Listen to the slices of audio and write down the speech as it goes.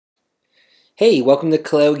Hey, welcome to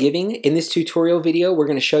Kaleo Giving. In this tutorial video, we're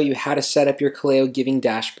going to show you how to set up your Kaleo Giving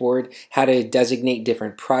dashboard, how to designate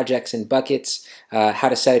different projects and buckets, how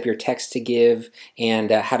to set up your text to give,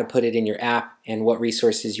 and how to put it in your app, and what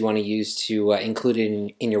resources you want to use to include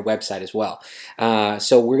it in your website as well.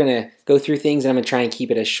 So we're going to go through things, and I'm going to try and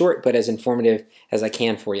keep it as short but as informative as I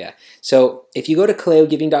can for you. So if you go to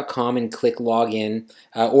kaleogiving.com and click login,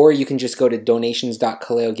 or you can just go to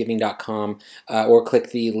donations.kaleogiving.com or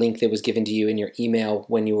click the link that was given to you in your email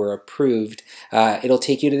when you were approved. It'll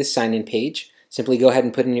take you to the sign-in page. Simply go ahead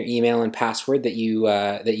and put in your email and password that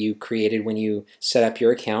you created when you set up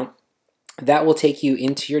your account. That will take you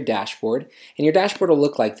into your dashboard, and your dashboard will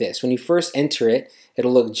look like this. When you first enter it,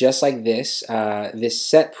 it'll look just like this. This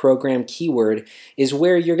set program keyword is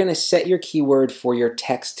where you're going to set your keyword for your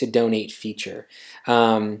text to donate feature.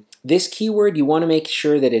 This keyword, you want to make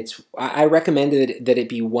sure that I recommend that it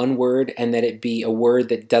be one word, and that it be a word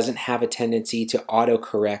that doesn't have a tendency to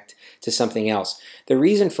autocorrect to something else. The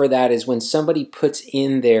reason for that is when somebody puts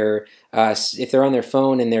in their, if they're on their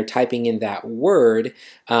phone and they're typing in that word,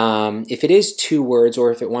 if it is two words,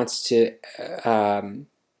 or if it wants to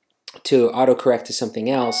autocorrect to something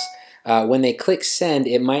else, when they click send,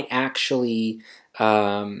 it might actually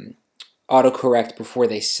autocorrect before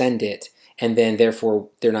they send it, and then therefore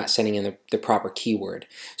they're not sending in the proper keyword.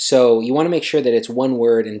 So you want to make sure that it's one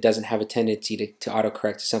word and doesn't have a tendency to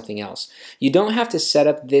autocorrect to something else. You don't have to set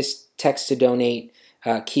up this text to donate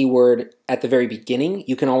keyword at the very beginning.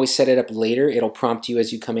 You can always set it up later. It'll prompt you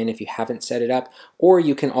as you come in if you haven't set it up, or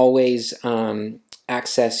you can always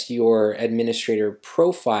access your administrator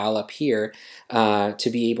profile up here to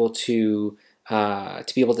be able to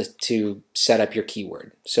set up your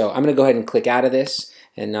keyword. So I'm going to go ahead and click out of this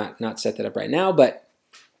and not set that up right now, but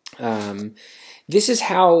this is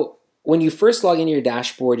how, when you first log into your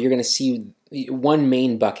dashboard, you're going to see one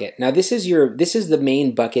main bucket. Now this is the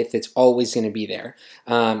main bucket that's always going to be there.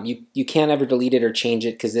 You can't ever delete it or change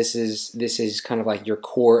it, because this is kind of like your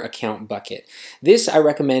core account bucket. This I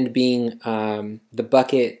recommend being the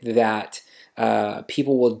bucket that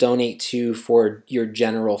people will donate to for your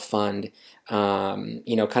general fund.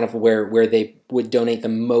 You know, kind of where they would donate the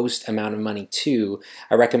most amount of money to.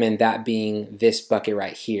 I recommend that being this bucket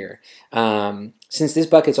right here. Since this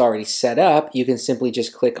bucket's already set up, you can simply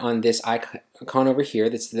just click on this icon over here.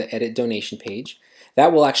 That's the edit donation page.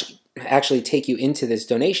 That will actually take you into this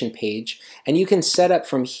donation page, and you can set up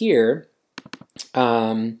from here.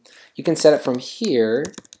 The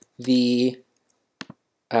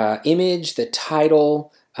image, the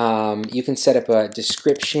title. You can set up a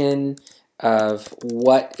description of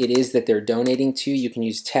what it is that they're donating to. You can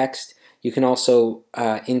use text. You can also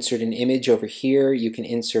insert an image over here. You can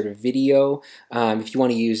insert a video if you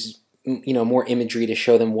want to use more imagery to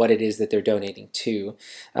show them what it is that they're donating to.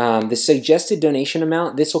 The suggested donation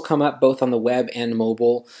amount, this will come up both on the web and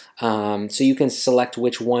mobile, so you can select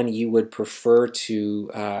which one you would prefer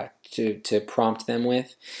to prompt them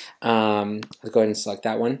with. Let's go ahead and select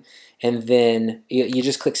that one, and then you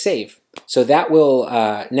just click save. So that will,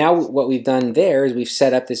 now what we've done there is we've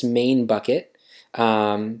set up this main bucket,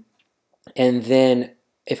 and then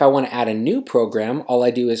if I want to add a new program, all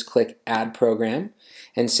I do is click add program,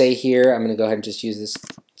 and say here, I'm going to go ahead and just use this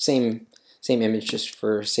same image just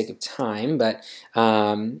for sake of time, but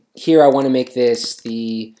here I want to make this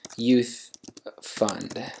the youth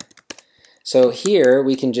fund. So here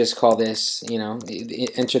we can just call this,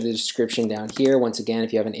 enter the description down here. Once again,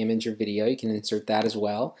 if you have an image or video, you can insert that as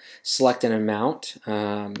well. Select an amount.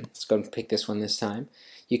 Let's go and pick this one this time.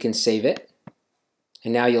 You can save it,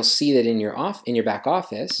 and now you'll see that in your back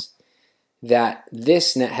office that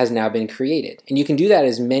this has now been created. And you can do that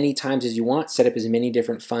as many times as you want. Set up as many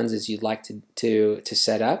different funds as you'd like to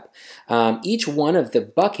set up. Each one of the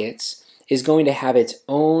buckets is going to have its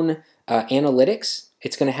own analytics.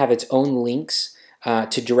 It's going to have its own links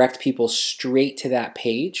to direct people straight to that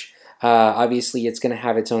page. Obviously, it's going to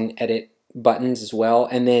have its own edit buttons as well.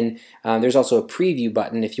 And then there's also a preview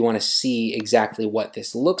button if you want to see exactly what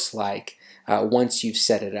this looks like once you've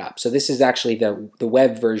set it up. So this is actually the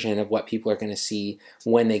web version of what people are going to see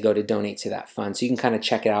when they go to donate to that fund. So you can kind of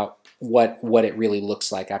check out what it really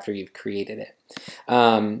looks like after you've created it.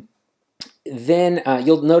 Then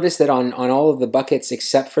you'll notice that on all of the buckets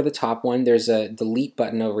except for the top one, there's a delete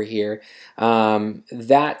button over here.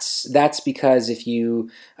 That's because if you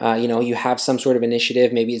you have some sort of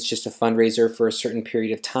initiative, maybe it's just a fundraiser for a certain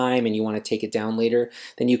period of time and you want to take it down later,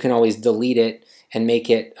 then you can always delete it and make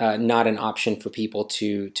it not an option for people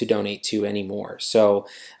to donate to anymore. So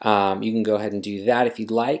you can go ahead and do that if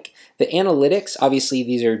you'd like. The analytics, obviously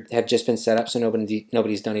these have just been set up, so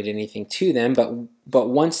nobody's donated anything to them, but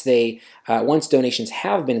once they once donations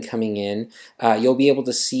have been coming in, you'll be able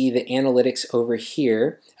to see the analytics over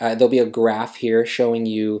here. There'll be a graph here showing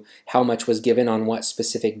you how much was given on what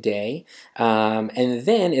specific day. And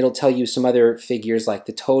then it'll tell you some other figures like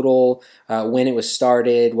the total, when it was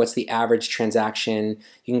started, what's the average transaction.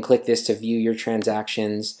 You can click this to view your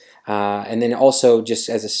transactions. And then also, just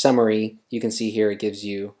as a summary, you can see here it gives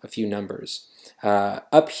you a few numbers.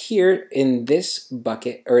 Up here in this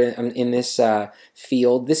bucket, or in this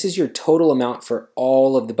field, this is your total amount for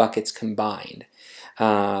all of the buckets combined.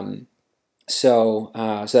 So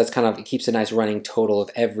that's kind of, it keeps a nice running total of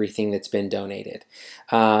everything that's been donated.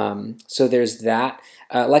 So there's that.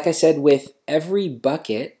 Like I said, with every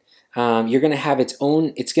bucket, you're going to have its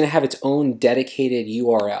own. It's going to have its own dedicated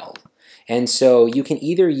URL, and so you can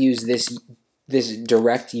either use this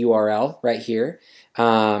direct URL right here.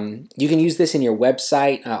 You can use this in your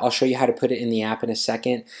website. I'll show you how to put it in the app in a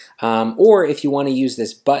second. Or if you want to use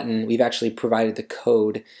this button, we've actually provided the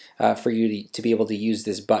code for you to be able to use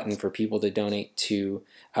this button for people to donate to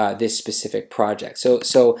this specific project.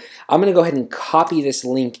 So I'm going to go ahead and copy this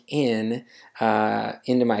link into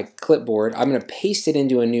my clipboard. I'm going to paste it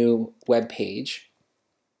into a new web page.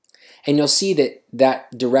 And you'll see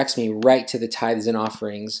that directs me right to the tithes and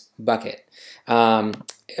offerings bucket.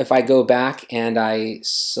 If I go back and I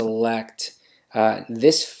select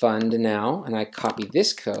this fund now, and I copy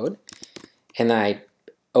this code, and I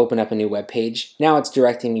open up a new web page, now it's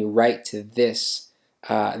directing me right to this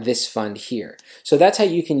this fund here. So that's how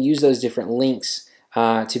you can use those different links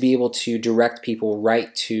to be able to direct people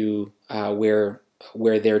right to where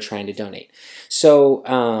they're trying to donate. So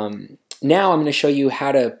now I'm going to show you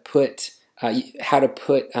how to put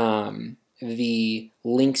the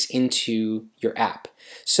links into your app.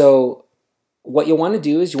 So what you'll want to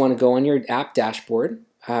do is you want to go on your app dashboard.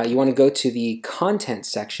 You want to go to the content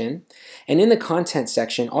section, and in the content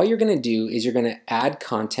section, all you're going to do is you're going to add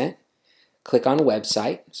content. Click on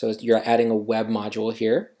website. So you're adding a web module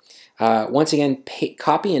here. Once again,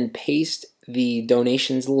 copy and paste the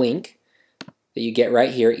donations link that you get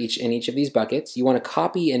right here in each of these buckets. You want to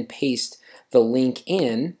copy and paste the link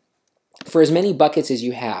in for as many buckets as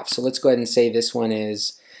you have. So let's go ahead and say this one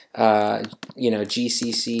is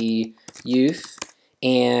GCC Youth,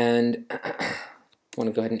 and I want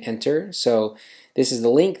to go ahead and enter. So this is the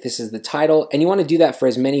link, this is the title, and you want to do that for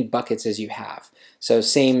as many buckets as you have. So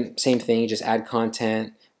same thing, just add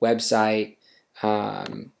content, website,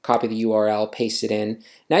 copy the URL, paste it in.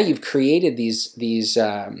 Now you've created these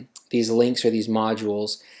links or these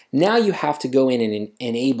modules. Now you have to go in and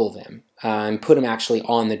enable them and put them actually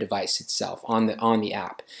on the device itself, on the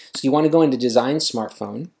app. So you want to go into Design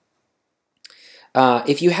Smartphone.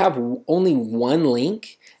 If you have only one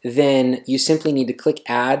link, then you simply need to click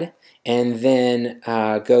Add, and then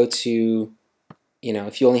go to,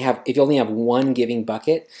 if you only have one giving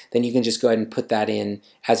bucket, then you can just go ahead and put that in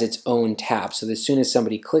as its own tab. So as soon as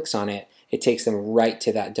somebody clicks on it, it takes them right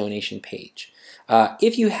to that donation page.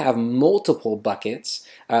 If you have multiple buckets,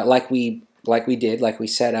 like we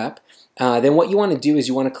set up, then what you want to do is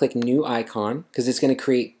you want to click New Icon, because it's going to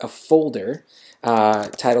create a folder.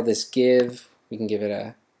 Title this Give. We can give it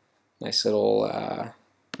a nice little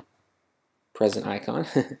present icon.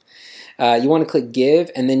 You want to click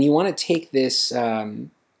Give, and then you want to take this.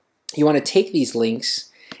 You want to take these links,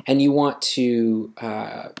 and you want to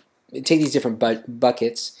take these different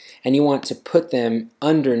buckets, and you want to put them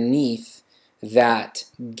underneath that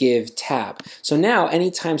Give tab. So now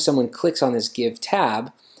anytime someone clicks on this Give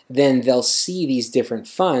tab, then they'll see these different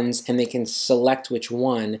funds and they can select which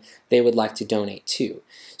one they would like to donate to.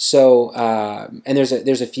 So and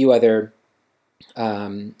there's a few other,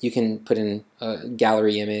 you can put in a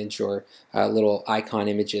gallery image or little icon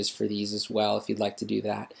images for these as well if you'd like to do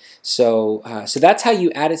that. So so that's how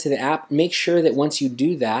you add it to the app. Make sure that once you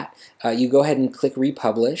do that, you go ahead and click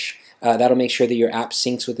Republish. That'll make sure that your app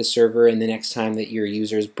syncs with the server, and the next time that your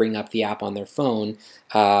users bring up the app on their phone,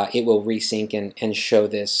 it will resync and show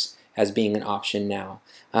this as being an option now.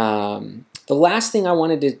 The last thing I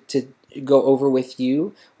wanted to go over with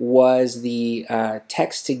you was the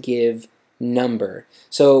text to give number.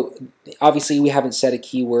 So obviously we haven't set a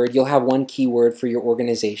keyword. You'll have one keyword for your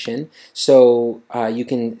organization. So you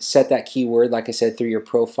can set that keyword, like I said, through your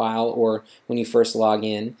profile or when you first log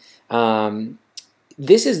in.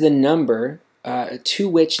 This is the number to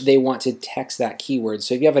which they want to text that keyword.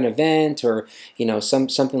 So if you have an event or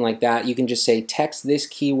something like that, you can just say text this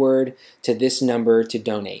keyword to this number to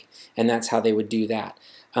donate, and that's how they would do that.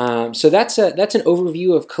 So that's an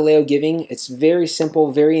overview of Kaleo Giving. It's very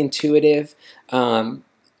simple, very intuitive.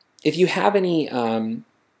 If you have any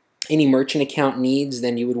any merchant account needs,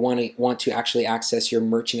 then you would want to actually access your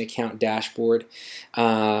merchant account dashboard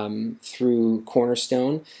through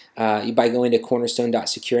Cornerstone by going to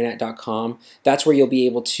cornerstone.securenet.com. That's where you'll be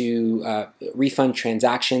able to refund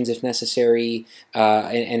transactions if necessary,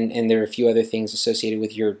 and there are a few other things associated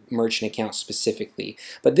with your merchant account specifically.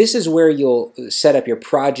 But this is where you'll set up your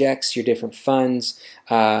projects, your different funds.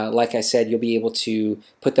 Like I said, you'll be able to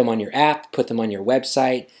put them on your app, put them on your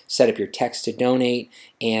website, set up your text to donate,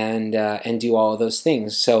 and do all of those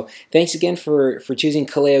things. So thanks again for choosing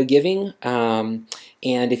Kaleo Giving.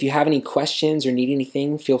 And if you have any questions or need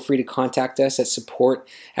anything, feel free to contact us at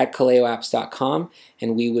support@kaleoapps.com,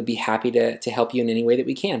 and we would be happy to help you in any way that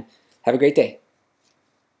we can. Have a great day.